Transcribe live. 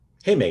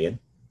Hey, Megan.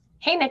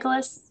 Hey,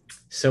 Nicholas.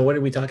 So, what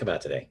did we talk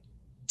about today?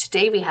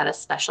 Today we had a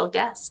special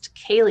guest.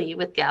 Kaylee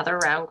with Gather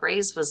Round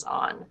Grays was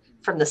on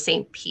from the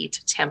St.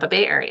 Pete, Tampa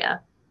Bay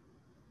area.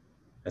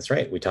 That's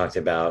right. We talked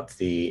about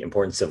the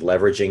importance of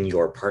leveraging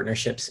your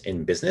partnerships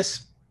in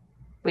business.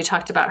 We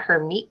talked about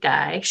her meat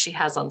guy she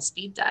has on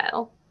speed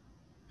dial.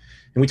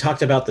 And we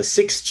talked about the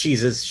six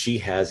cheeses she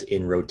has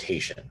in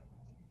rotation.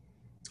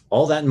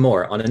 All that and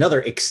more on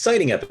another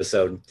exciting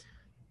episode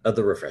of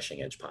the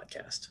Refreshing Edge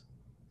podcast.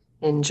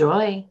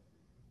 Enjoy.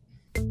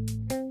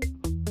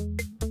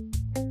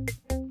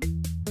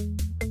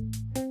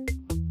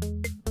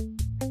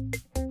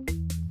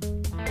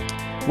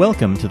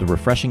 Welcome to the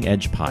Refreshing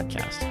Edge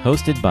podcast,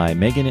 hosted by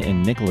Megan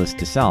and Nicholas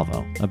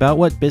DeSalvo, about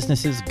what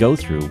businesses go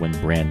through when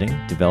branding,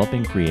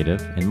 developing creative,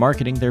 and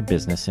marketing their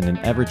business in an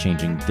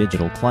ever-changing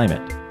digital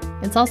climate.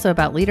 It's also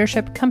about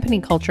leadership,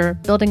 company culture,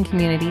 building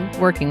community,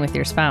 working with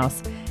your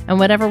spouse, and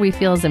whatever we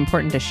feel is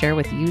important to share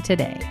with you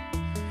today.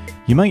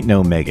 You might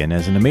know Megan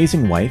as an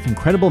amazing wife,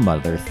 incredible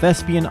mother,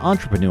 thespian,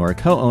 entrepreneur,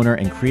 co-owner,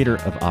 and creator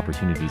of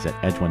opportunities at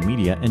Edge One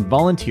Media, and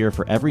volunteer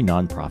for every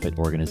nonprofit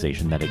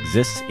organization that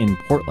exists in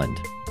Portland,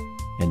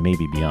 and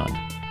maybe beyond.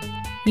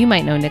 You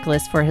might know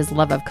Nicholas for his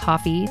love of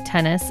coffee,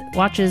 tennis,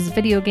 watches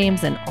video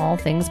games, and all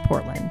things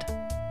Portland.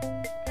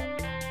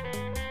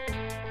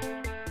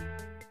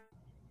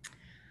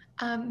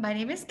 My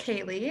name is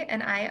Kaylee,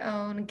 and I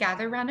own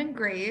Gather Round and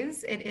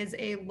Graze. It is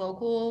a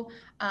local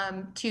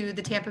to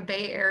the Tampa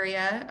Bay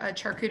area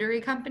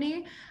charcuterie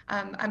company.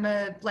 I'm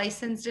a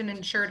licensed and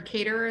insured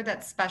caterer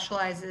that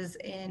specializes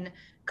in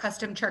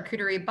custom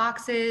charcuterie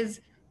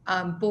boxes,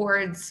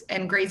 boards,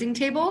 and grazing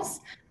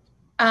tables.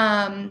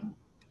 And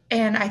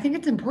I think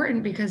it's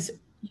important because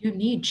you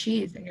need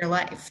cheese in your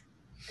life.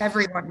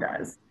 Everyone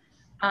does.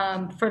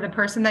 For the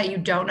person that you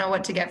don't know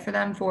what to get for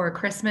them for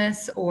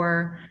Christmas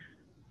or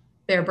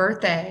their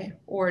birthday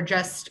or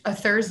just a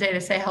Thursday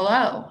to say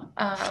hello.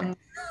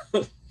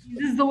 This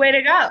is the way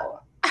to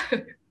go.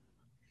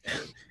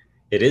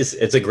 It is.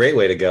 It's a great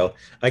way to go.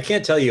 I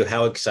can't tell you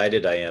how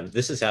excited I am.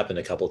 This has happened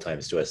a couple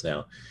times to us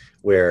now,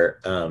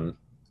 where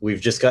we've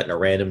just gotten a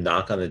random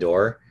knock on the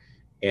door,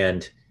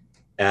 and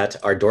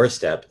at our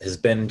doorstep has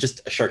been just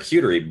a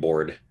charcuterie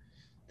board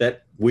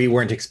that we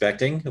weren't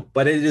expecting,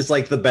 but it is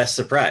like the best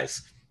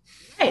surprise.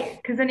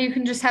 Right, because then you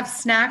can just have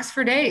snacks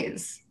for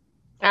days.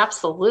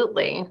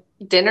 Absolutely.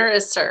 Dinner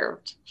is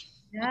served.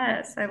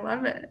 Yes, I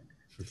love it.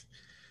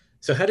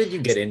 So how did you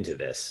get into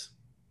this?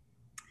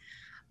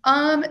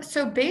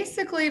 So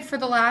basically for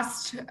the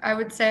last, I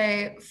would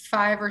say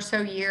 5 or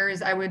so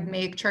years, I would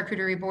make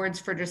charcuterie boards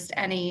for just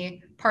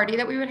any party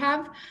that we would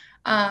have.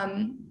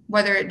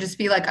 Whether it just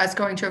be like us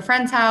going to a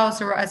friend's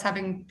house or us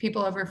having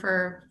people over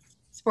for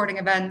sporting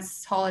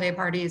events, holiday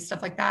parties,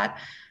 stuff like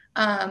that.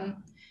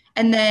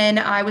 And then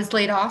I was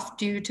laid off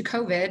due to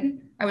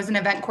COVID. I was an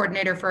event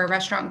coordinator for a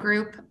restaurant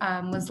group,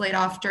 was laid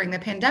off during the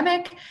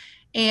pandemic.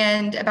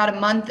 And about a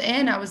month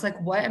in, I was like,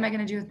 what am I going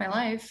to do with my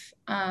life?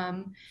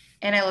 And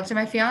I looked at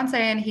my fiance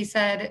and he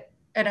said,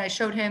 and I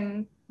showed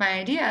him my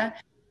idea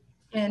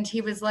and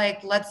he was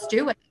like, let's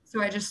do it.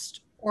 So I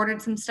just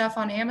ordered some stuff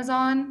on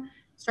Amazon,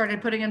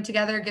 started putting them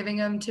together, giving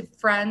them to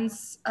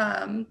friends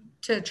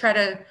to try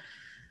to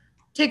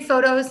take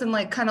photos and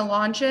like kind of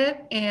launch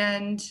it.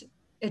 And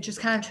it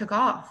just kind of took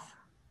off.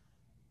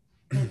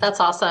 That's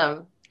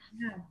awesome.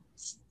 Yeah.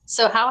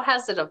 So, how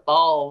has it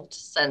evolved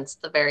since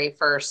the very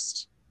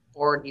first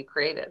board you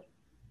created?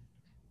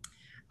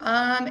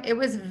 It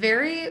was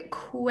very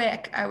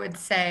quick, I would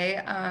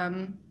say.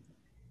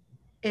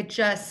 It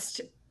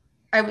just,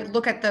 I would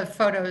look at the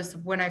photos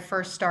when I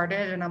first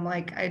started and I'm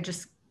like, I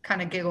just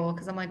kind of giggle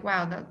because I'm like,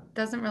 wow, that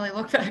doesn't really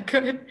look that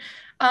good.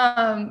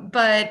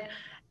 But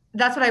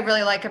that's what I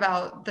really like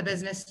about the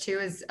business too,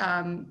 is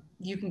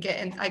you can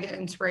get, I get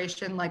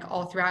inspiration like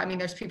all throughout. I mean,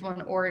 there's people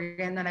in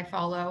Oregon that I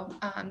follow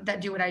that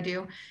do what I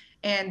do.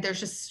 And there's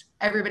just,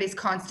 everybody's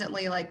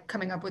constantly like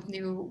coming up with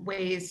new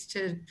ways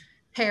to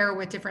pair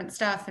with different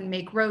stuff and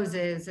make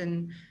roses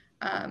and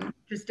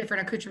just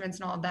different accoutrements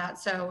and all of that.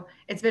 So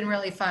it's been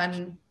really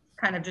fun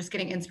kind of just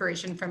getting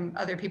inspiration from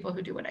other people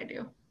who do what I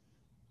do.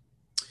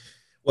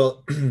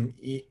 Well,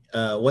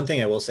 one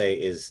thing I will say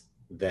is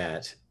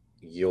that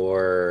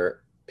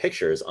your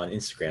pictures on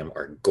Instagram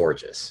are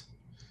gorgeous.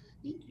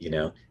 You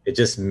know, it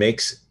just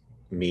makes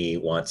me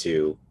want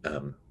to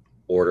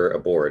order a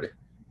board,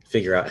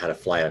 figure out how to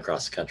fly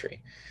across the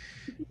country.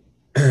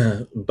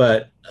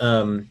 But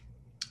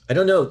I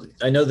don't know.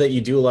 I know that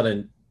you do a lot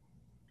of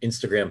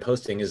Instagram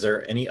posting. Is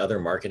there any other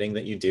marketing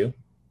that you do?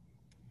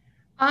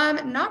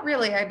 Not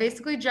really. I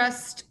basically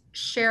just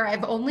share.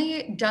 I've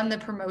only done the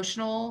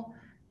promotional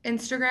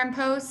Instagram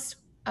posts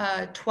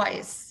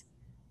twice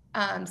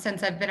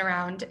since I've been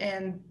around,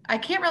 and I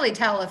can't really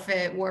tell if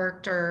it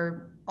worked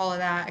or all of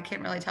that. I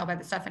can't really tell by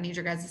the stuff. I need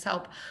your guys'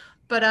 help.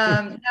 But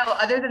no,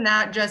 other than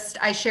that, just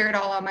I share it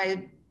all on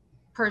my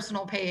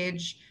personal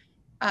page.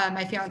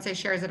 My fiance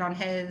shares it on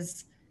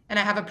his, and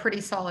I have a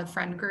pretty solid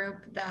friend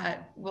group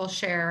that will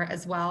share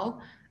as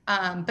well.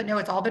 But no,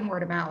 it's all been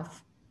word of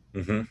mouth.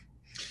 Hmm.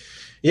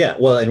 Yeah,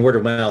 well, and word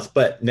of mouth,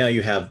 but now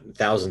you have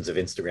thousands of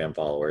Instagram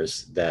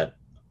followers that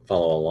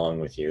follow along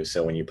with you.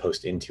 So when you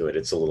post into it,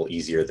 it's a little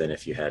easier than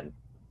if you had,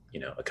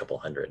 a couple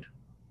hundred.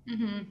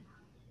 Mm-hmm.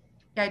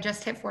 Yeah, I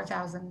just hit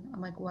 4,000.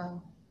 I'm like,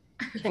 whoa.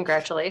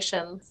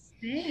 Congratulations.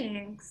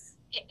 Thanks.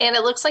 And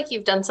it looks like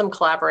you've done some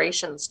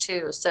collaborations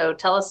too. So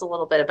tell us a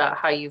little bit about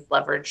how you've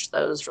leveraged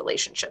those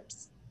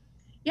relationships.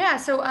 Yeah,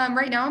 so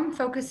right now I'm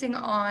focusing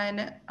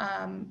on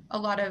a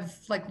lot of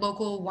like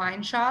local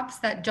wine shops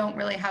that don't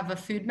really have a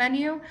food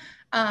menu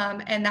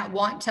and that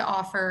want to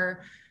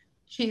offer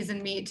cheese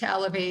and meat to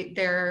elevate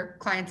their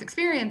clients'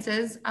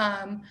 experiences.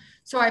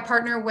 So I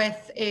partner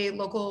with a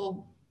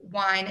local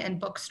wine and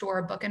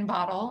bookstore, Book and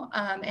Bottle,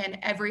 and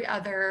every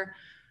other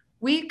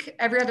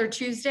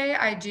Tuesday,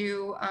 I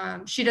do,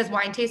 she does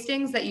wine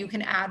tastings that you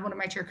can add one of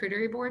my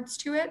charcuterie boards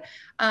to it.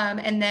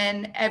 And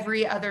then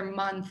every other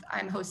month,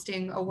 I'm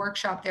hosting a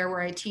workshop there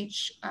where I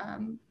teach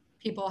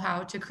people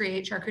how to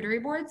create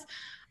charcuterie boards.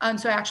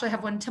 So I actually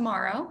have one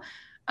tomorrow.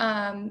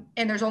 And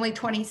there's only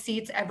 20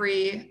 seats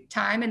every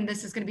time. And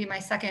this is going to be my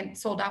second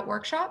sold out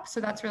workshop. So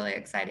that's really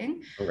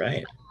exciting. All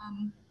right.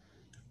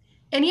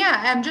 And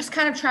yeah, I'm just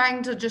kind of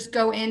trying to just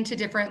go into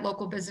different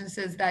local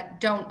businesses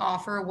that don't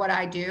offer what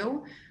I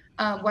do.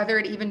 Whether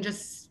it even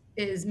just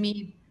is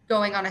me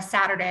going on a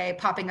Saturday,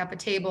 popping up a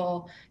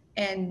table,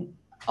 and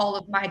all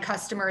of my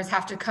customers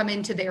have to come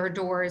into their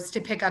doors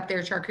to pick up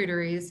their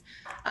charcuteries.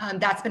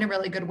 That's been a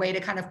really good way to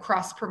kind of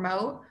cross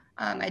promote.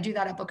 I do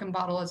that at Book and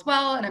Bottle as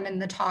well, and I'm in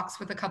the talks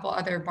with a couple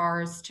other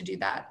bars to do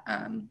that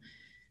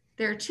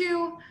there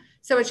too.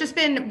 So it's just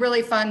been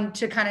really fun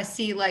to kind of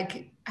see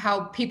like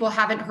how people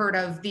haven't heard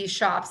of these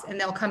shops and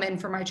they'll come in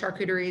for my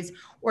charcuteries,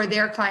 or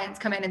their clients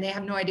come in and they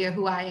have no idea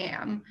who I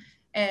am.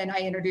 And I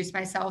introduce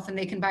myself and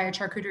they can buy a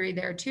charcuterie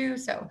there too.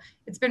 So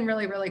it's been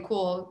really, really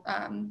cool.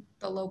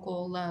 The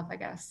local love, I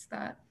guess,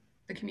 that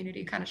the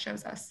community kind of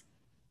shows us.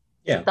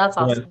 Yeah. That's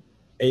awesome.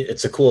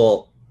 It's a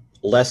cool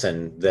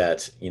lesson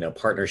that,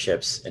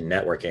 partnerships and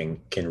networking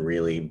can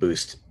really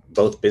boost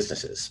both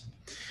businesses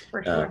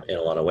For sure. in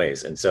a lot of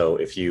ways. And so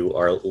if you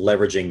are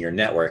leveraging your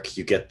network,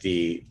 you get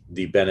the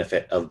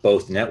benefit of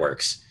both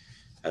networks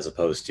as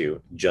opposed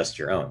to just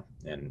your own.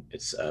 And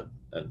it's a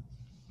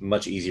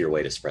much easier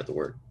way to spread the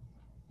word.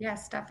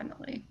 Yes,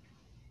 definitely.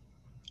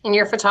 And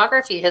your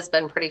photography has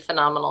been pretty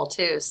phenomenal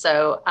too.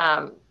 So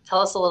tell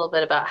us a little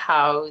bit about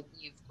how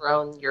you've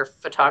grown your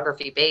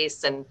photography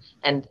base and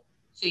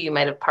who you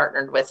might have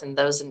partnered with in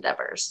those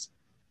endeavors.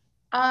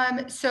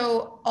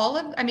 So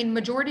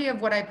majority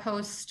of what I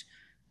post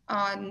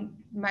on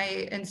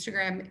my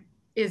Instagram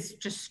is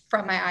just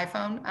from my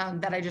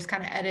iPhone that I just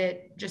kind of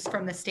edit just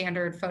from the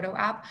standard photo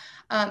app.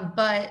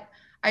 But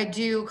I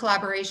do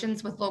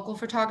collaborations with local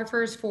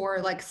photographers for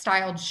like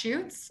styled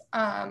shoots.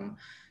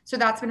 So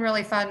that's been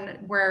really fun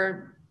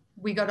where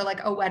we go to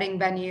like a wedding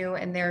venue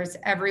and there's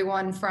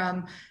everyone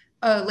from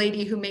a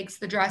lady who makes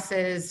the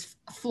dresses,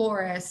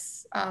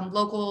 florists,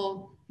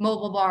 local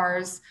mobile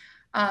bars,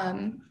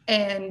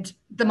 and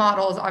the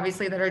models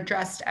obviously that are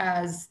dressed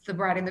as the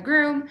bride and the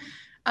groom.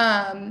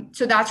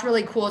 So that's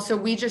really cool. So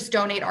we just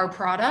donate our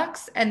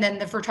products and then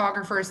the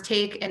photographers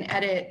take and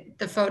edit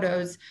the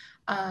photos.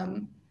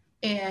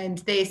 And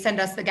they send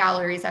us the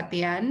galleries at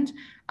the end.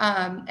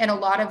 And a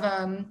lot of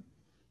them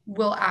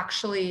will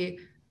actually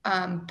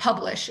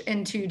publish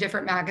into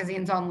different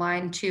magazines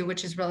online too,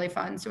 which is really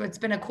fun. So it's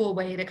been a cool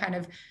way to kind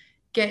of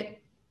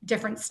get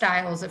different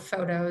styles of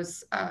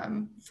photos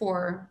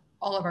for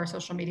all of our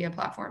social media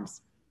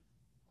platforms.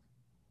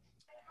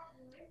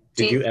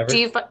 Did you ever?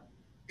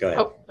 Go ahead.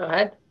 Oh, go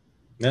ahead.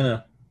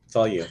 No, it's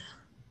all you.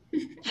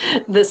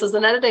 This is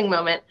an editing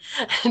moment.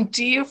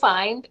 Do you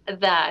find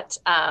that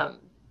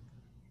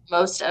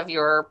most of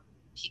your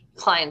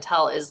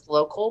clientele is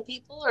local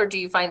people, or do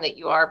you find that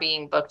you are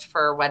being booked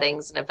for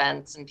weddings and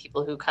events and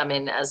people who come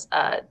in as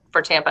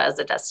for Tampa as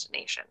a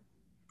destination?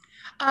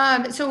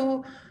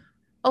 So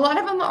a lot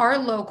of them are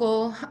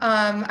local.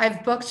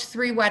 I've booked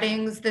 3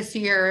 weddings this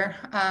year,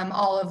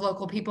 all of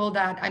local people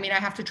I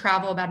have to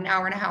travel about an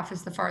hour and a half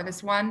is the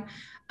farthest one.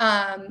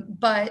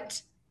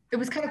 But it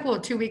was kind of cool.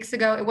 2 weeks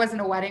ago, it wasn't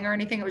a wedding or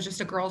anything. It was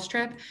just a girls'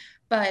 trip.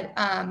 But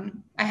I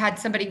had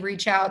somebody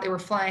reach out. They were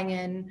flying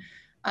in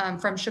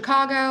from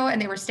Chicago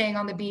and they were staying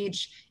on the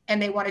beach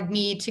and they wanted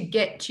me to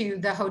get to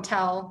the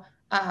hotel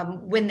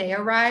when they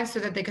arrived so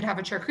that they could have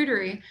a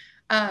charcuterie.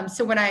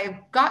 So when I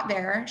got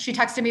there, she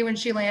texted me when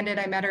she landed.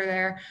 I met her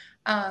there.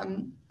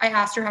 I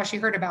asked her how she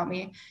heard about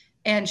me.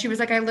 And she was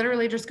like, I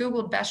literally just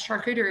Googled best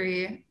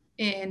charcuterie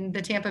in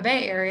the Tampa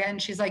Bay area.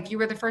 And she's like, you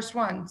were the first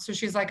one. So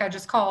she's like, I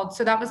just called.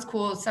 So that was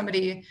cool.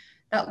 Somebody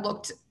that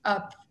looked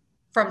up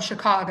from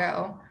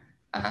Chicago.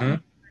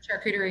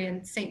 Charcuterie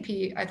in St.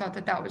 Pete. I thought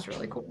that was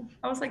really cool.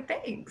 I was like,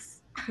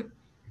 thanks.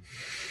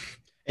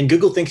 And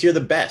Google thinks you're the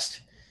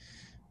best.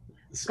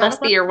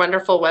 Must be your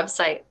wonderful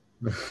website.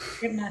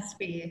 It must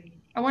be.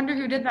 I wonder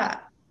who did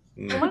that.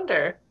 I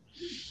wonder.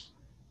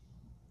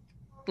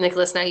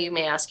 Nicholas, now you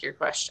may ask your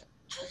question.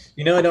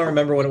 I don't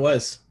remember what it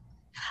was.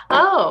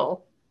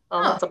 Oh,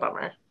 that's a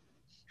bummer.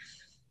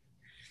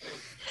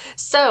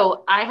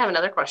 So I have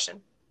another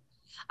question.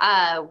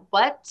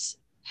 What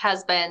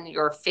has been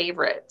your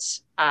favorite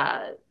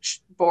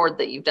board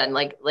that you've done?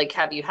 Like,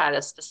 have you had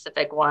a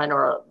specific one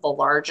or the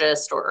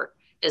largest, or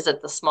is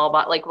it the small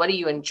bot? Like, what do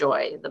you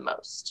enjoy the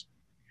most?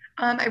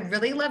 I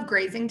really love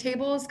grazing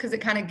tables because it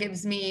kind of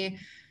gives me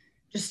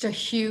just a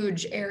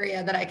huge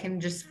area that I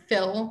can just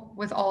fill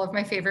with all of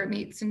my favorite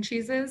meats and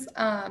cheeses.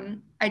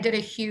 I did a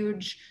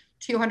huge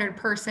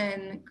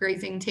 200-person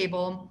grazing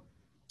table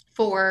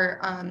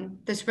for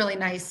this really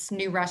nice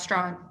new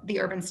restaurant, the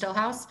Urban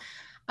Stillhouse.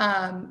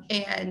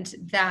 And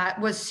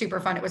that was super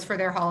fun. It was for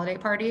their holiday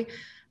party.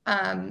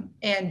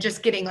 And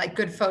just getting like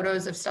good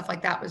photos of stuff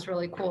like that was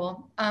really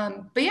cool.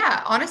 But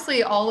yeah,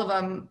 honestly, all of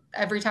them,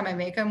 every time I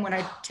make them, when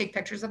I take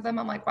pictures of them,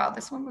 I'm like, wow,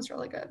 this one was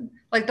really good.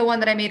 Like the one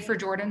that I made for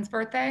Jordan's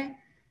birthday,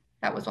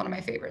 that was one of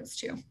my favorites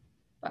too.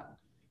 But.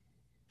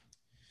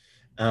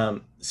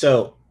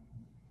 So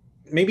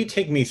maybe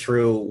take me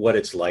through what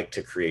it's like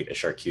to create a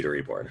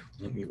charcuterie board.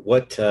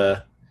 What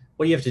do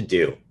you have to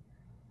do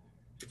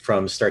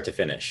from start to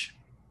finish?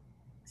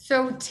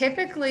 So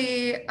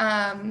typically,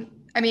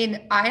 I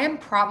mean, I am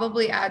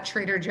probably at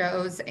Trader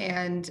Joe's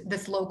and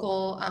this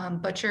local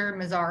butcher,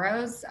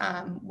 Mazzaro's.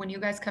 When you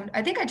guys come,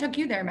 I think I took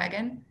you there,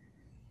 Megan.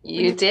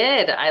 You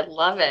did. I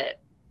love it.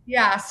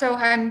 Yeah, so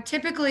I'm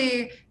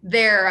typically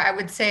there, I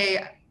would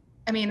say,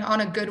 I mean,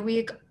 on a good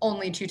week,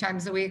 only 2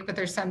 times a week, but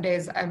there's some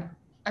days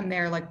I'm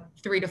there like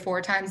 3 to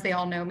 4 times. They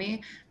all know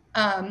me.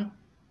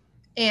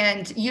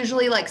 And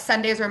usually like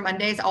Sundays or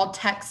Mondays, I'll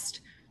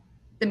text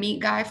the meat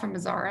guy from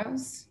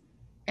Mazzaro's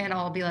and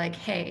I'll be like,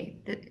 hey,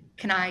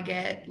 can I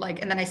get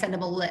like, and then I send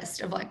him a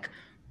list of like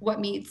what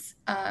meats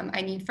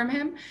I need from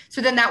him.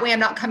 So then that way I'm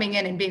not coming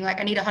in and being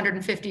like, I need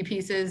 150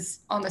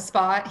 pieces on the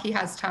spot. He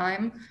has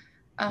time.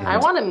 I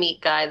want a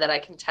meat guy that I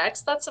can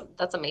text. That's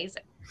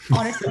amazing.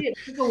 Honestly, it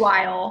took a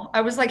while.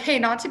 I was like, hey,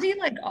 not to be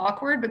like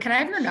awkward, but can I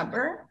have your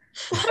number?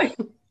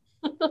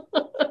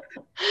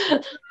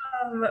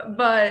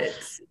 But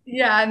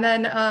yeah, and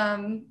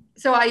then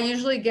so I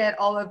usually get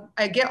all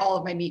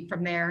of my meat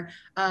from there,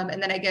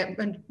 and then I get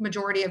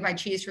majority of my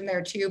cheese from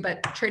there too.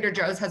 But Trader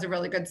Joe's has a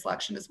really good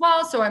selection as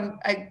well. So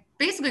I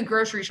basically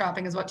grocery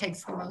shopping is what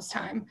takes the most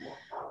time,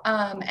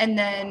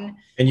 and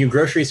you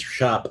grocery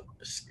shop.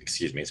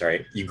 Excuse me,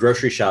 sorry. You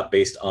grocery shop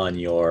based on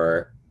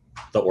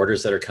the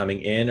orders that are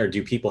coming in, or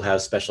do people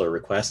have special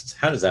requests?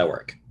 How does that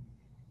work?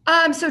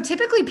 So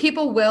typically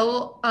people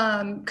will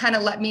kind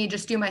of let me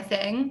just do my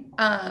thing.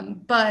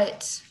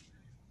 But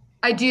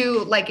I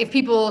do, like, if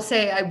people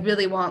say I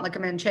really want like a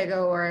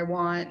manchego or I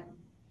want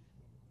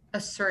a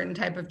certain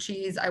type of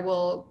cheese, I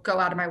will go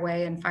out of my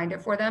way and find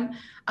it for them.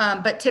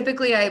 But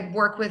typically I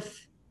work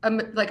with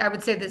like I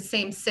would say the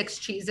same 6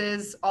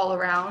 cheeses all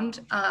around.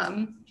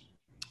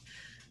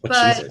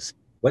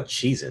 What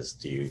cheeses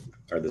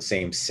are the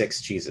same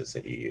 6 cheeses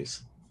that you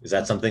use? Is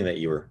that something that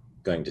you were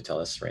going to tell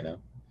us right now?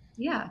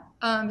 Yeah.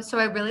 So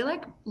I really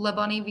like La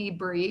Bonne Vie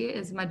Brie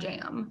is my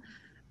jam.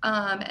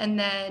 And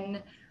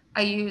then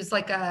I use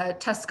like a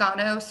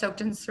Toscano soaked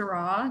in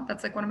Syrah.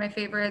 That's like one of my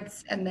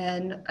favorites. And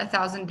then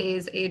 1,000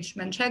 days aged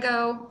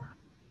Manchego.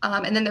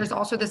 And then there's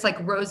also this like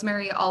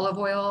rosemary olive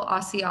oil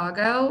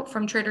Asiago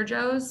from Trader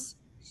Joe's.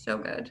 So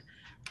good.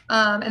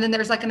 And then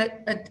there's like an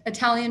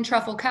Italian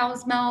truffle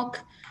cow's milk.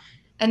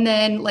 And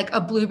then like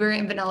a blueberry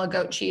and vanilla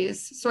goat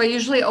cheese. So I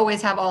usually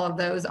always have all of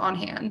those on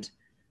hand.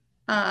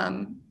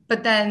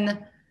 But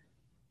then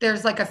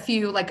there's like a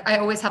few, like I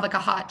always have like a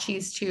hot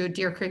cheese too,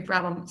 Deer Creek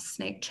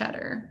rattlesnake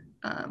cheddar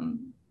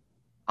on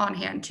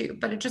hand too.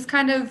 But it just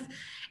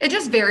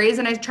varies,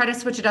 and I try to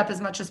switch it up as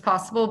much as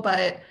possible,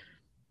 but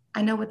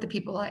I know what the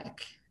people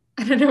like.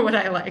 I don't know what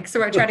I like.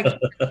 So I try to keep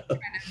it kind of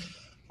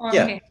on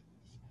hand.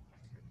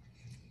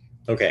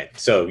 Okay,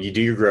 so you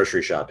do your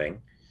grocery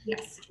shopping.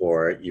 Yes.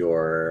 For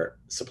your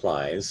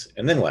supplies,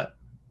 and then what?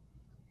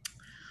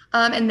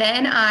 And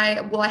then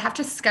I have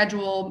to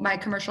schedule my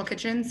commercial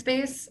kitchen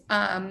space.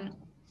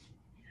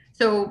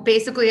 So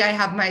basically I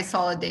have my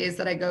solid days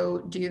that I go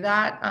do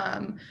that.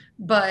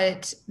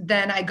 But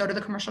then I go to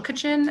the commercial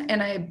kitchen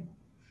and I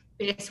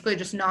basically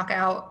just knock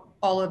out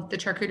all of the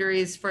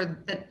charcuteries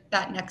for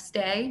that next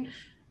day.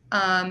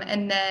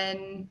 And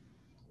then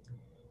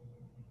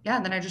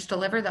I just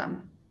deliver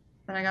them.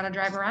 Then I got to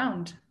drive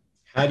around.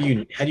 How do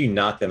you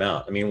knock them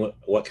out? I mean,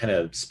 what kind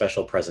of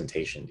special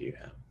presentation do you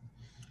have?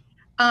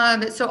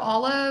 So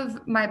all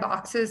of my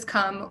boxes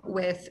come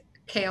with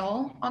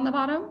kale on the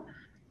bottom.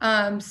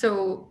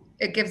 So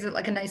it gives it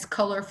like a nice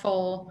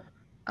colorful,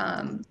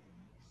 I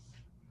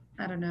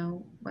don't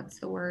know, what's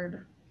the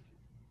word?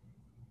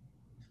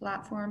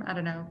 Platform? I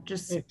don't know.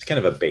 Just it's kind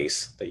of a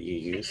base that you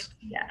use.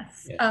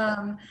 Yes.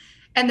 Yeah.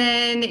 And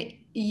then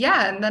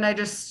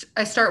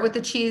I start with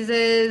the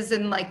cheeses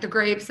and like the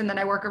grapes, and then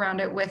I work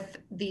around it with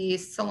the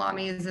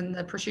salamis and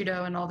the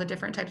prosciutto and all the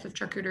different types of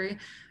charcuterie.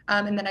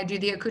 And then I do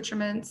the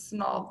accoutrements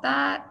and all of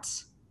that.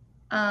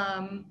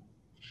 And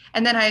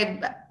then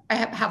I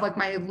have like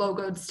my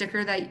logoed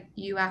sticker that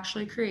you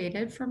actually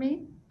created for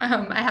me. I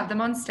have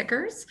them on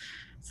stickers.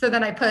 So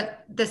then I put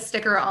the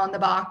sticker on the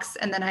box,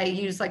 and then I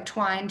use like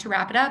twine to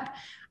wrap it up.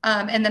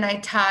 And then I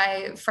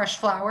tie fresh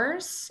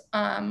flowers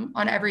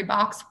on every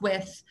box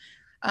with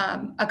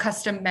a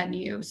custom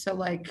menu. So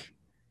like,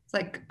 it's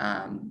like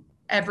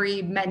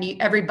every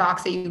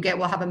box that you get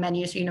will have a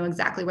menu, so you know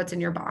exactly what's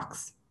in your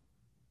box.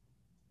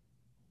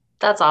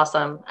 That's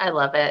awesome. I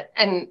love it.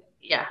 And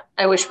yeah,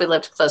 I wish we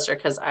lived closer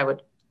because I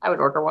would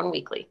order one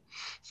weekly.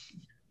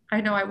 I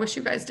know. I wish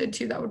you guys did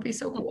too. That would be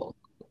so cool.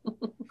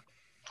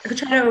 I could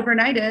try to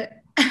overnight it.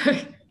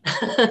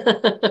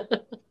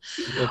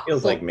 It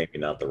feels like maybe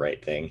not the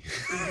right thing.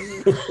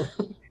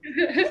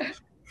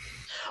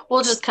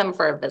 We'll just come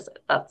for a visit.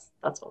 That's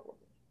what we'll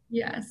do.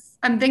 Yes.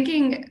 I'm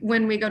thinking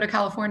when we go to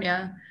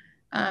California,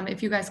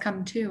 if you guys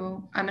come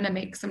too, I'm going to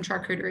make some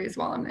charcuteries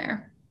while I'm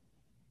there.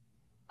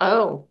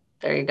 Oh,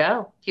 there you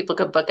go. People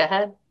could book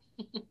ahead.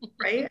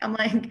 Right? I'm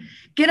like,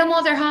 get them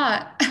while they're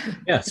hot.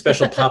 Yeah,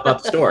 special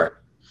pop-up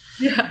store.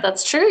 Yeah.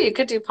 That's true. You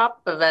could do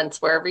pop-up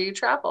events wherever you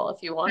travel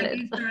if you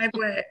wanted.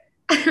 Driveway.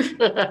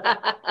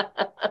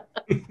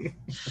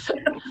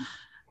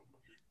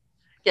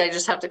 Yeah, you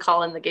just have to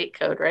call in the gate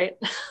code, right?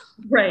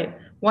 Right.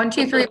 1,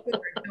 2, 3,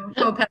 4. Don't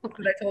go past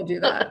that. I told you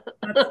that.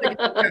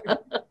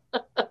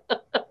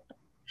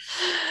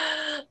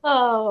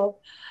 Oh,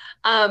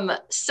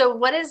 so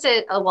what is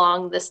it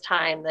along this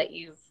time that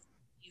you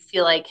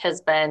feel like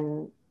has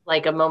been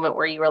like a moment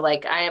where you were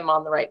like, I am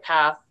on the right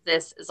path.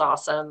 This is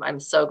awesome. I'm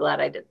so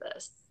glad I did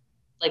this.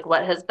 Like,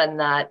 what has been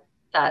that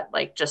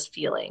like just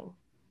feeling?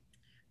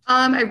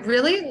 I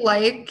really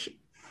like,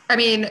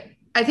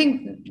 I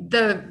think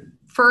the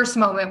first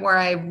moment where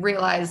I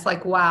realized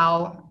like,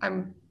 wow,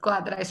 I'm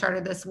glad that I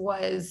started this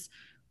was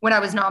when I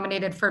was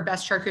nominated for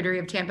Best Charcuterie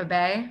of Tampa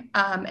Bay.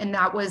 And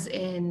that was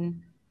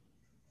in,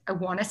 I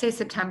want to say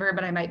September,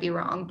 but I might be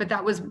wrong, but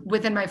that was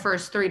within my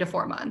first 3 to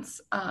 4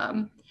 months.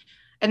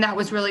 And that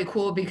was really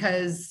cool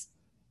because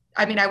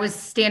I was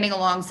standing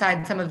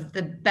alongside some of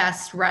the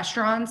best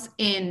restaurants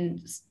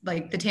in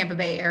like the Tampa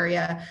Bay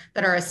area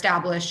that are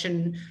established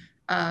and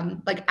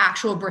like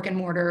actual brick and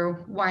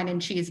mortar wine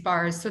and cheese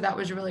bars. So that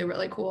was really,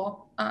 really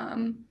cool.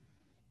 And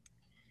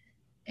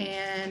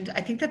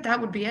I think that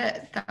would be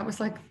it. That was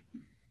like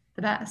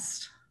the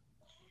best.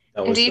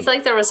 And do you feel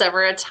like there was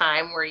ever a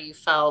time where you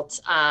felt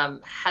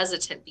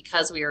hesitant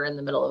because we were in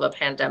the middle of a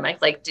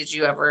pandemic? Like, did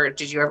you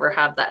ever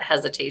have that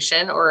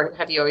hesitation, or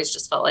have you always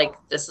just felt like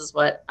this is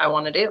what I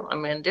want to do?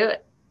 I'm going to do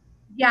it.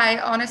 Yeah, I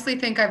honestly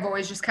think I've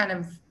always just kind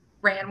of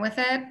ran with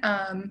it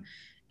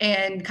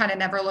and kind of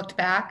never looked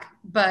back.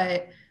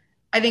 But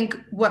I think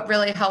what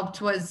really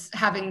helped was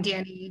having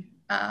Danny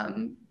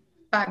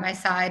by my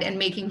side and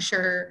making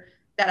sure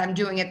that I'm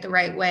doing it the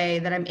right way,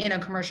 that I'm in a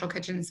commercial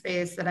kitchen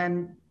space, that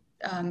I'm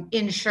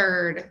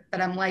insured,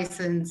 that I'm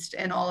licensed,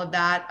 and all of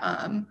that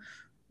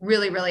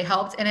really, really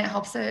helped. And it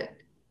helps that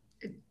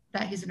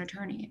he's an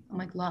attorney. I'm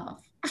like,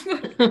 love.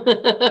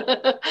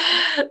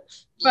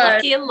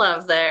 Lucky in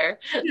love there.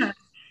 Yeah.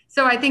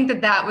 So I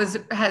think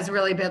that has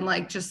really been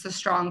like just the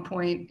strong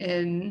point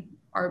in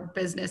our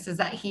business, is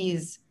that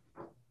he's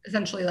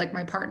essentially like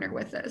my partner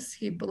with this.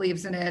 He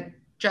believes in it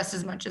just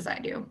as much as I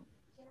do.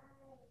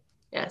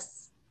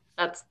 Yes,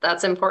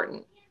 that's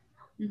important.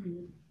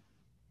 Mm-hmm.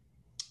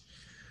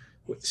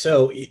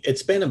 So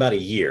it's been about a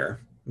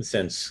year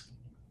since,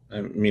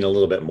 a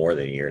little bit more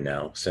than a year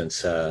now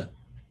since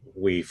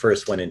we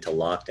first went into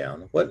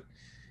lockdown.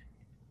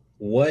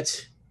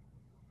 What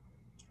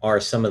are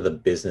some of the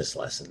business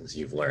lessons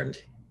you've learned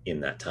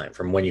in that time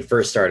from when you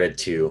first started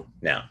to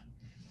now?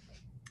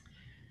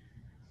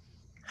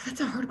 That's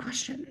a hard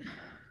question.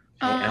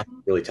 I ask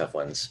really tough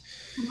ones.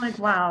 I'm like,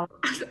 wow.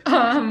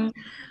 I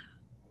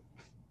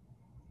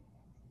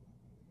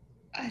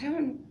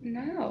don't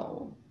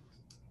know.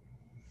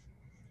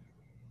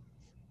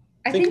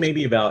 I think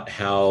maybe about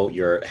how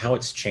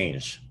it's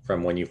changed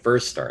from when you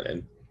first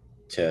started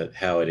to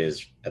how it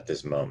is at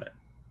this moment.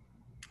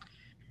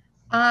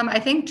 I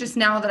think just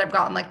now that I've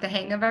gotten like the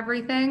hang of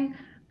everything.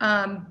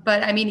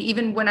 But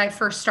even when I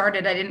first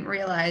started, I didn't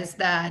realize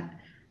that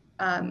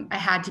I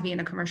had to be in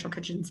a commercial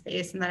kitchen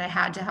space and that I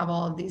had to have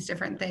all of these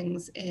different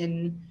things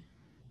in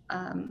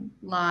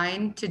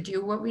line to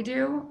do what we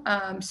do.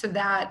 So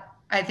that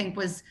I think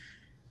was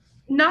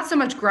not so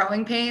much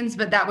growing pains,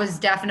 but that was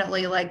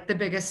definitely like the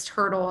biggest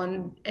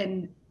hurdle.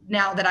 And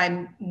now that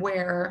I'm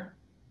where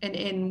and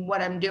in what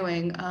I'm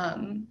doing,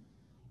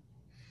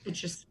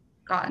 it's just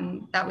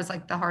that was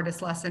like the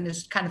hardest lesson,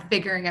 is kind of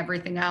figuring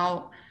everything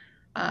out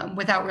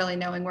without really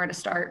knowing where to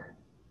start.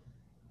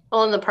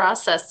 Well, in the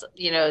process,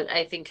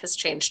 I think has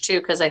changed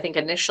too, because I think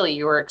initially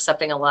you were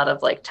accepting a lot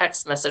of like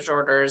text message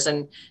orders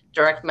and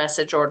direct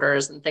message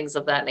orders and things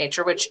of that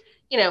nature, which,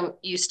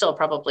 you still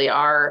probably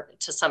are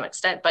to some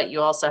extent, but you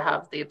also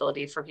have the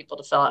ability for people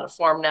to fill out a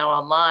form now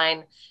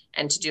online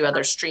and to do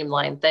other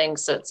streamlined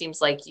things. So it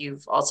seems like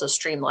you've also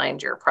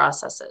streamlined your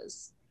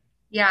processes.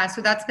 Yeah,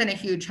 so that's been a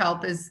huge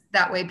help, is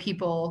that way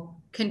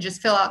people can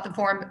just fill out the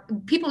form.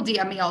 People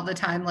DM me all the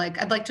time, like,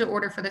 I'd like to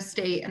order for the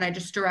state, and I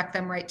just direct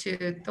them right to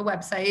the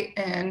website.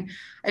 And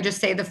I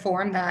just say the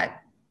form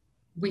that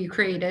we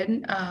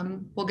created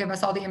will give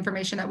us all the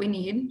information that we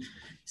need.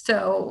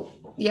 So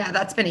yeah,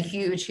 that's been a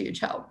huge, huge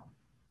help.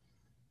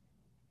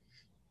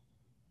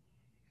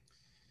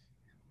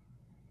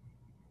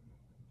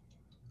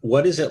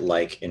 what is it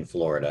like in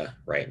Florida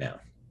right now?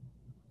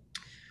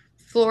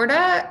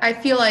 Florida, I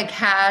feel like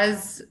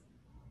has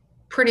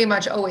pretty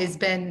much always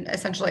been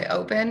essentially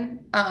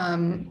open.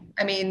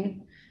 I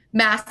mean,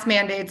 mask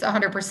mandates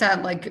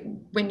 100%. Like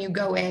when you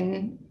go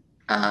in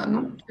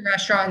to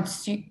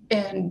restaurants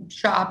and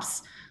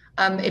shops,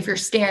 if you're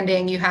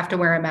standing, you have to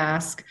wear a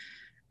mask.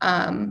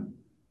 Um,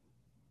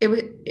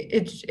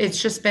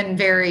 it's just been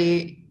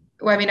very.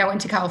 Well, I mean, I went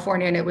to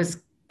California and it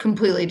was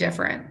completely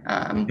different,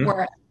 Mhm.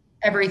 where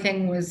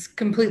everything was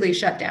completely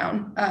shut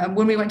down.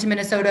 When we went to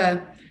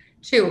Minnesota,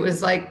 too, it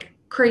was like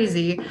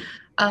crazy.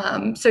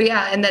 So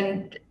yeah, and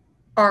then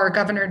our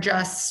governor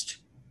just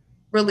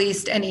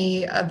released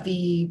any of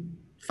the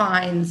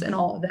fines and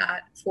all of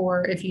that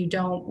for if you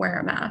don't wear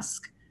a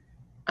mask.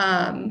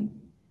 Um,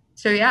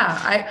 so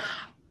yeah,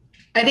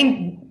 I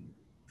think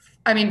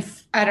I mean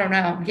I don't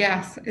know.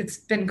 Yes, it's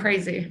been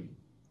crazy.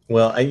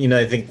 Well, I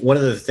think one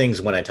of the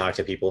things when I talk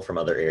to people from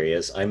other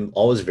areas, I'm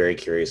always very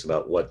curious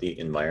about what the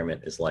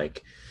environment is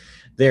like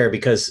there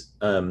because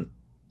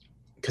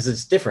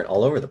it's different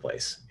all over the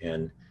place.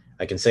 And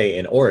I can say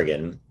in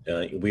Oregon,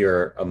 we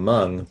are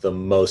among the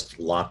most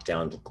locked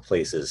down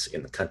places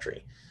in the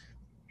country.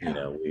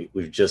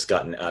 We've just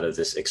gotten out of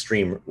this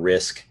extreme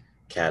risk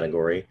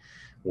category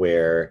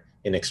where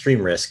in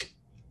extreme risk,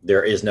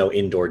 there is no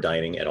indoor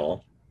dining at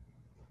all.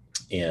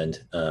 And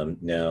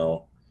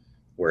now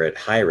we're at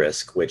high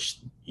risk, which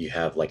you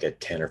have like a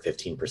 10 or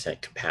 15%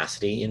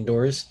 capacity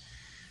indoors.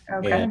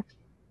 And Okay.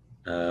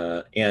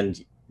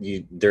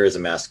 there is a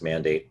mask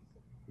mandate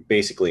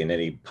basically in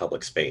any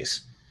public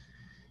space.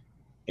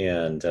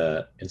 And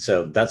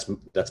so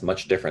that's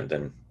much different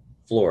than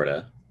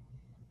Florida,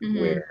 Mhm.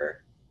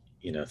 where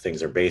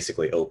things are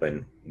basically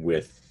open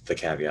with the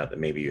caveat that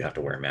maybe you have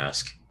to wear a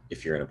mask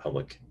if you're in a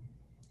public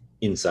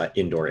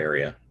indoor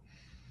area.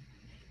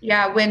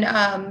 Yeah, when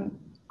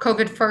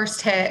COVID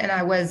first hit and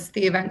I was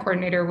the event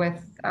coordinator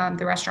with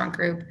the restaurant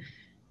group,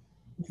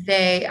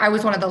 I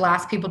was one of the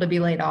last people to be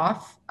laid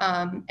off.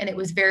 And it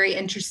was very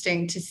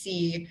interesting to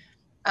see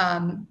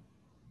um,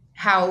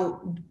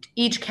 how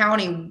each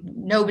county,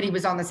 nobody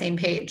was on the same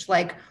page.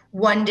 Like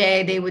one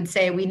day they would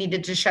say we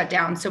needed to shut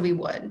down, so we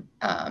would.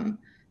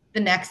 The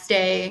next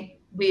day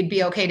we'd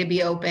be okay to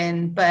be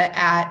open, but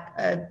at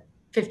a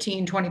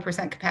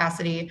 15-20%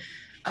 capacity.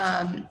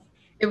 Um,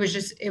 it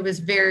was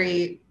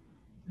very,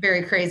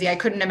 very crazy. I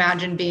couldn't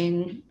imagine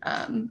being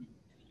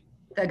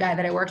the guy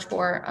that I worked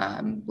for.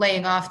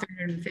 Laying off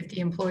 350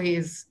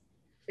 employees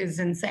is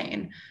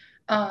insane.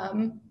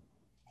 Um,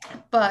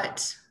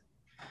 but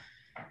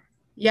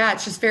yeah,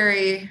 it's just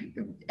very,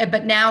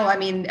 but now, I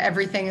mean,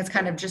 everything is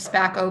kind of just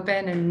back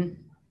open.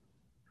 And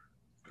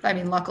I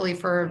mean, luckily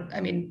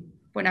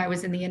when I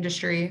was in the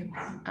industry,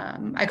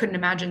 I couldn't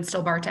imagine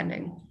still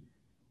bartending.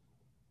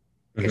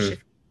 It's Hmm.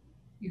 just,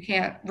 you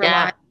can't rely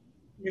Yeah, on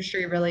the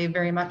industry really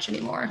very much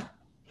anymore.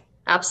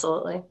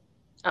 absolutely.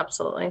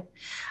 Absolutely.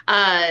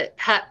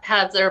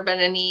 Have there been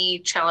any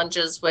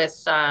challenges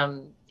with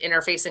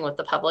interfacing with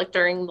the public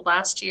during the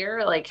last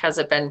year? Like, has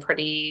it been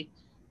pretty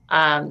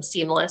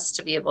seamless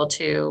to be able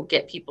to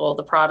get people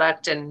the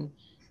product and,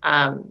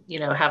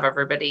 have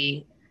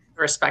everybody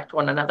respect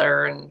one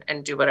another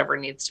and do whatever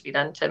needs to be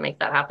done to make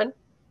that happen?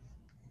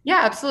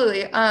 Yeah,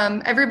 absolutely.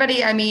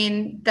 Everybody, I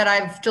mean, that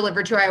I've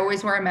delivered to, I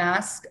always wear a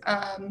mask.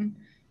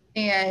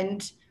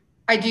 And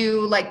I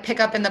do like pick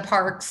up in the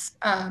parks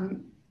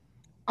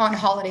on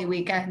holiday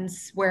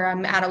weekends where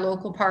I'm at a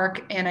local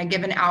park and I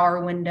give an hour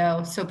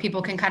window so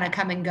people can kind of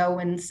come and go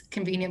when it's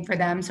convenient for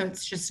them. So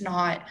it's just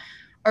not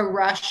a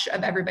rush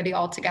of everybody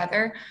all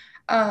together.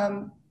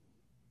 Um,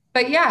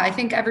 but yeah, I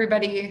think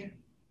everybody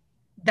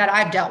that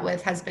I've dealt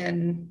with has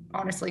been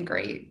honestly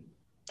great.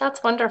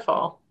 That's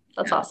wonderful.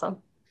 That's Yeah. awesome.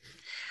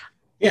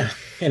 Yeah,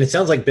 and it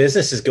sounds like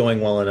business is going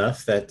well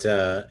enough that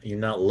you're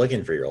not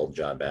looking for your old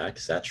job back.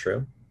 Is that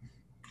true?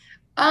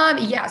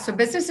 Yeah, so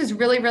business is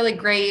really, really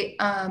great.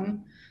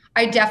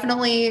 I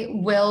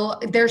definitely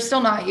will. They're still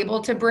not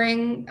able to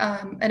bring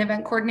an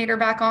event coordinator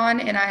back on,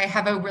 and I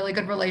have a really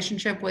good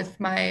relationship with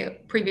my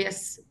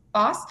previous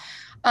boss.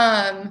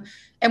 Um,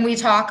 and we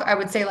talk, I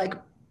would say, like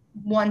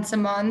once a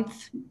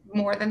month,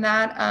 more than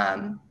that.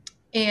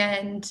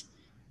 And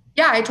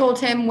yeah, I told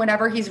him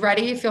whenever he's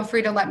ready, feel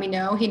free to let me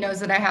know. He knows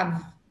that I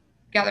have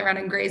Gather Round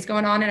and Graze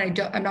going on, and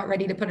I'm not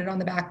ready to put it on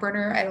the back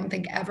burner. I don't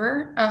think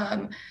ever.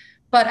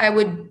 But I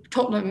would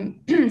told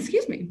him,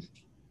 excuse me,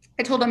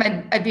 I told him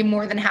I'd be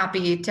more than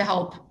happy to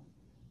help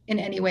in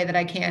any way that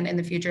I can in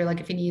the future. Like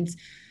if he needs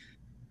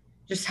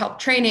just help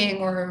training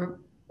or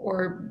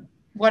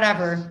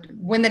whatever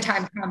when the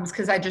time comes,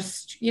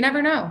 because you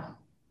never know.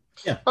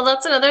 Yeah. Well,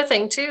 that's another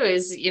thing too,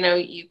 is,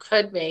 you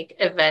could make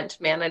event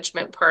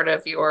management part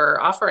of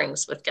your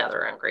offerings with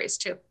Gather on Grace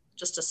too.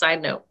 Just a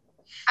side note.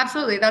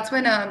 Absolutely. That's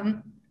what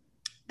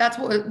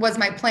was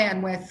my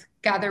plan with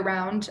Gather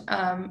Round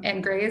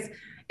and Graze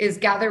is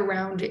Gather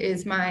Round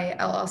is my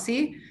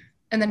LLC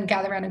and then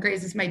Gather Round and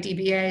Graze is my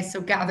DBA.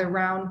 So Gather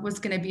Round was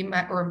going to be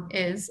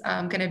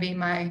going to be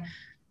my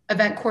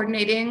event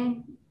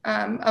coordinating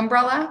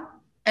umbrella.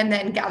 And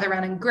then Gather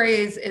Round and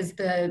Graze is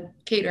the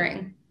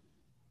catering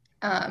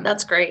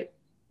That's great.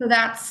 So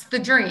that's the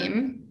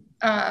dream.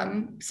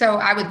 So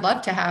I would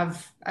love to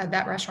have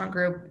that restaurant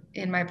group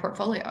in my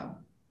portfolio.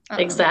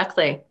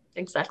 Exactly.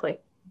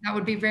 That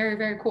would be very,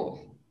 very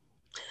cool.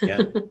 Yeah.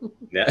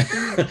 Now,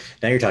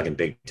 now you're talking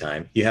big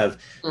time. You have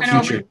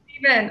future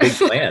big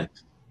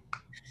plans.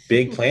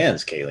 Big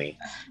plans, Kaylee.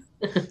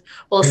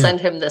 We'll send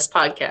him this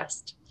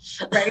podcast.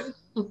 Right?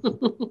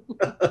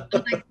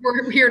 Like,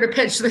 we're here to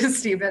pitch this,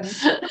 Stephen.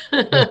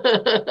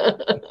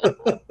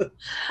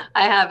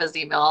 I have his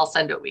email. I'll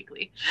send it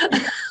weekly.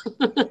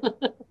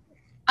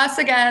 Us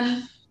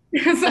again.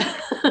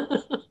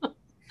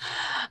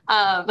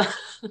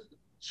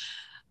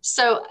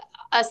 So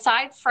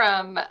aside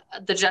from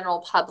the general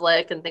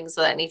public and things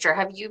of that nature,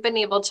 have you been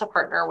able to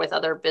partner with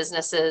other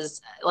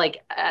businesses,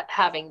 like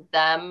having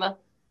them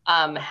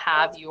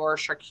have your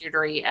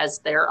charcuterie as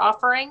their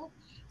offering?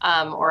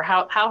 Or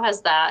how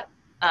has that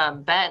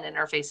been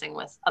interfacing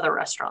with other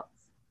restaurants?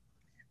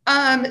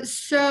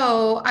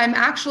 So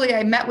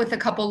I met with a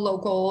couple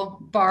local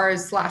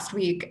bars last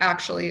week,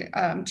 actually,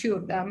 2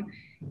 of them,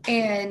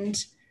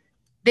 and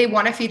they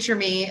want to feature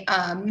me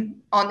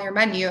on their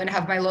menu and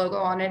have my logo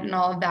on it and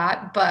all of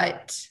that.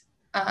 But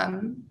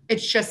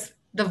it's just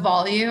the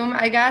volume,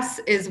 I guess,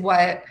 is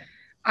what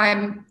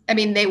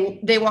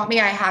they want me.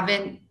 I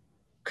haven't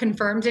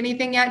confirmed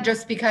anything yet,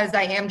 just because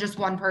I am just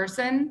one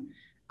person.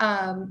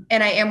 And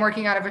I am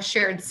working out of a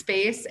shared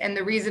space. And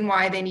the reason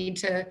why they need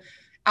to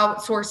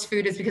outsource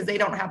food is because they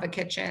don't have a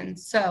kitchen.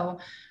 So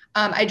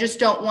I just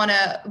don't want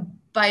to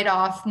bite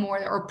off more,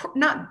 or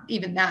not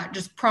even that,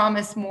 just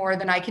promise more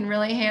than I can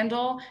really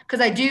handle. Because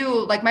I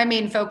do, like, my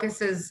main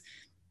focus is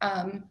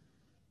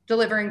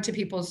delivering to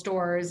people's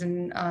doors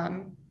and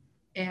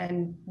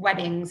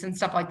weddings and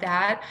stuff like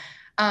that.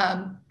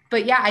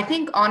 But yeah, I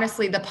think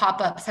honestly, the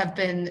pop-ups have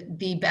been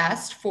the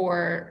best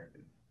for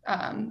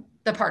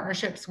the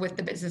partnerships with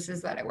the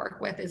businesses that I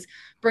work with, is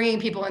bringing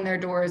people in their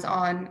doors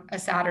on a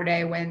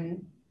Saturday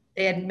when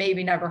they had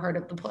maybe never heard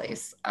of the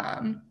place.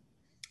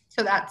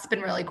 So that's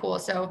been really cool.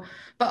 So,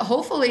 but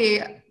hopefully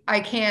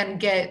I can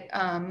get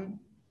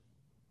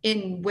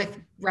in with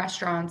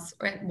restaurants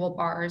or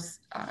bars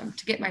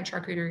to get my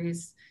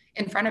charcuteries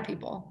in front of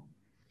people.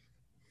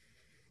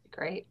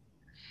 Great.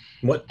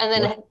 What? And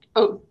then,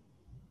 go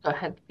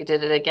ahead. You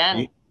did it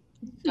again.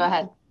 Go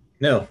ahead.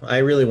 No, I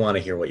really want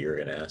to hear what you're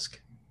going to ask.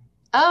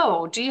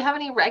 Oh, do you have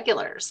any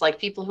regulars, like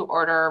people who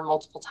order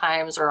multiple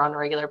times or on a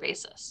regular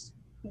basis?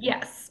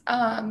 Yes.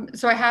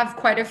 So I have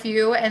quite a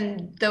few,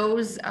 and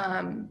those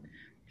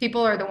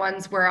people are the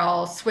ones where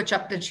I'll switch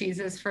up the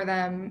cheeses for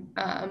them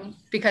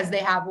because they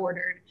have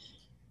ordered.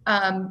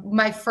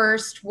 My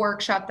first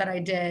workshop that I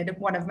did,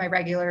 one of my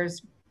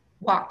regulars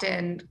walked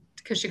in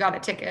because she got a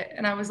ticket,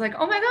 and I was like,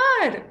 oh my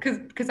God,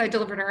 because I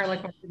delivered her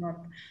like once a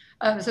month.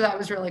 So that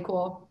was really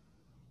cool.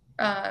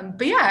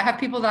 But yeah, I have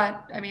people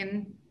that,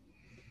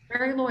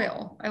 very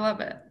loyal. I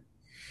love it.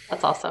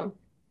 That's awesome.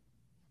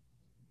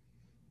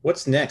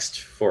 What's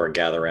next for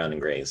Gather Round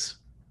and Graze?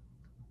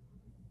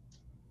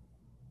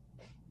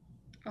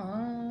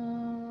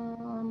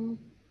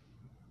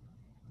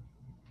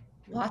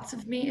 Lots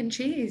of meat and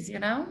cheese, I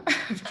don't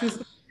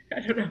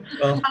know.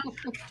 Well,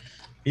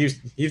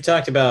 you've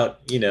talked about,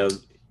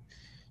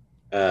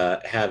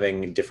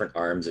 having different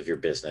arms of your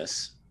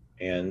business.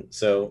 And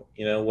so,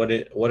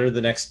 what are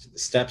the next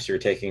steps you're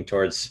taking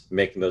towards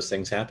making those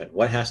things happen?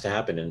 What has to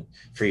happen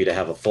for you to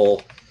have a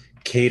full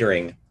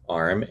catering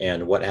arm,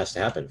 and what has to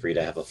happen for you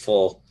to have a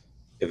full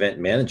event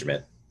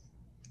management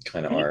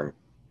kind of arm?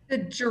 The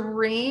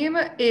dream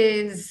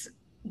is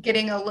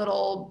getting a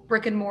little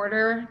brick and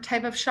mortar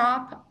type of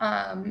shop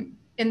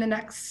in the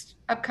next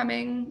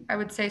upcoming, I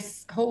would say,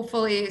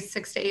 hopefully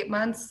 6 to 8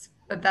 months,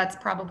 but that's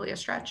probably a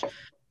stretch.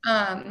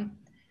 And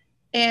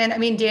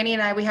Danny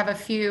and I, we have a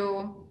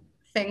few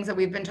things that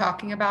we've been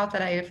talking about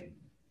that I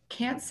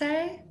can't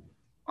say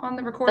on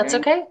the recording. That's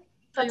okay.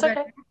 That's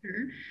okay.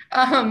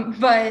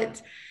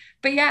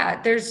 But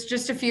yeah, there's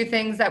just a few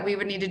things that we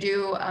would need to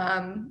do.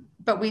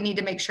 But we need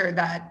to make sure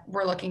that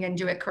we're looking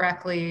into it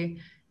correctly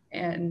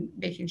and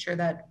making sure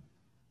that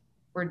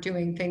we're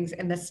doing things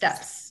in the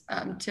steps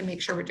to make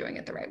sure we're doing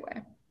it the right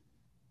way.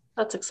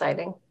 That's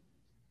exciting.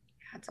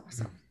 That's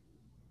awesome.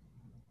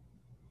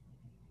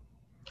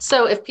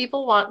 So if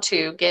people want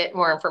to get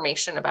more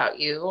information about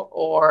you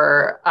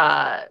or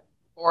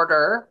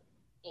order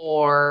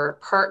or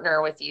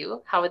partner with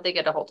you, how would they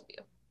get a hold of you?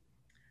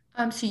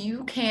 So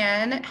you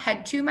can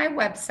head to my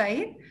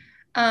website.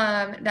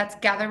 That's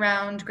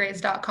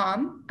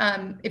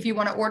gatherroundgraze.com. If you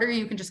want to order,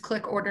 you can just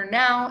click order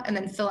now and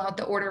then fill out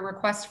the order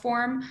request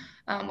form,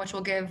 which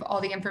will give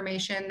all the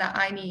information that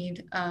I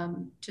need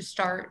to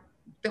start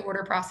the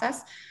order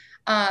process.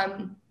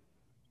 You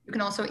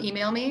can also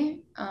email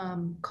me,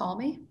 call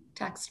me,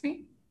 text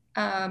me,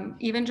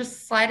 even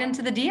just slide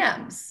into the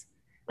DMs.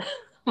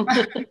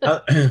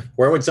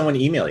 Where would someone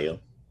email you?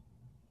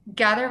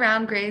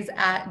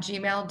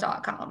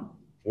 gatherroundgraze@gmail.com.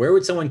 Where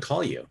would someone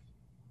call you?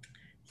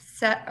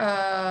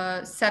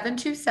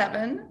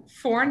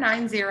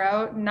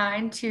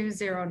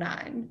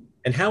 727-490-9209.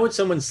 And how would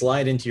someone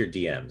slide into your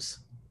DMs?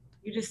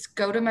 You just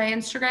go to my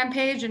Instagram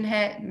page and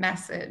hit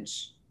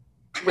message,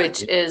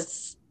 Which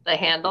is the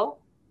handle?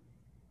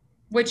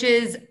 which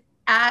is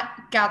at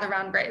Gather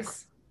Round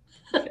Grace.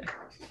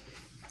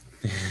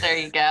 There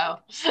you go.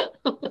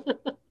 Oh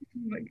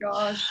my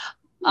gosh.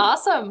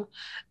 Awesome.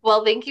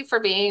 Well, thank you for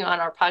being on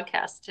our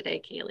podcast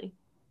today, Kaylee.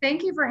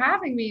 Thank you for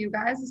having me, you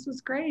guys. This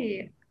was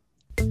great.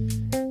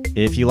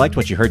 If you liked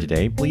what you heard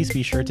today, please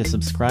be sure to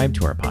subscribe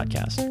to our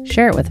podcast.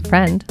 Share it with a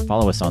friend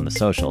Follow us on the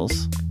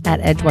socials at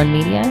Edge One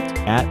Media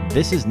at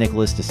This is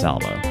Nicholas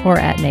DeSalvo. or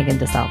at Megan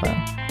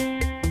DeSalvo.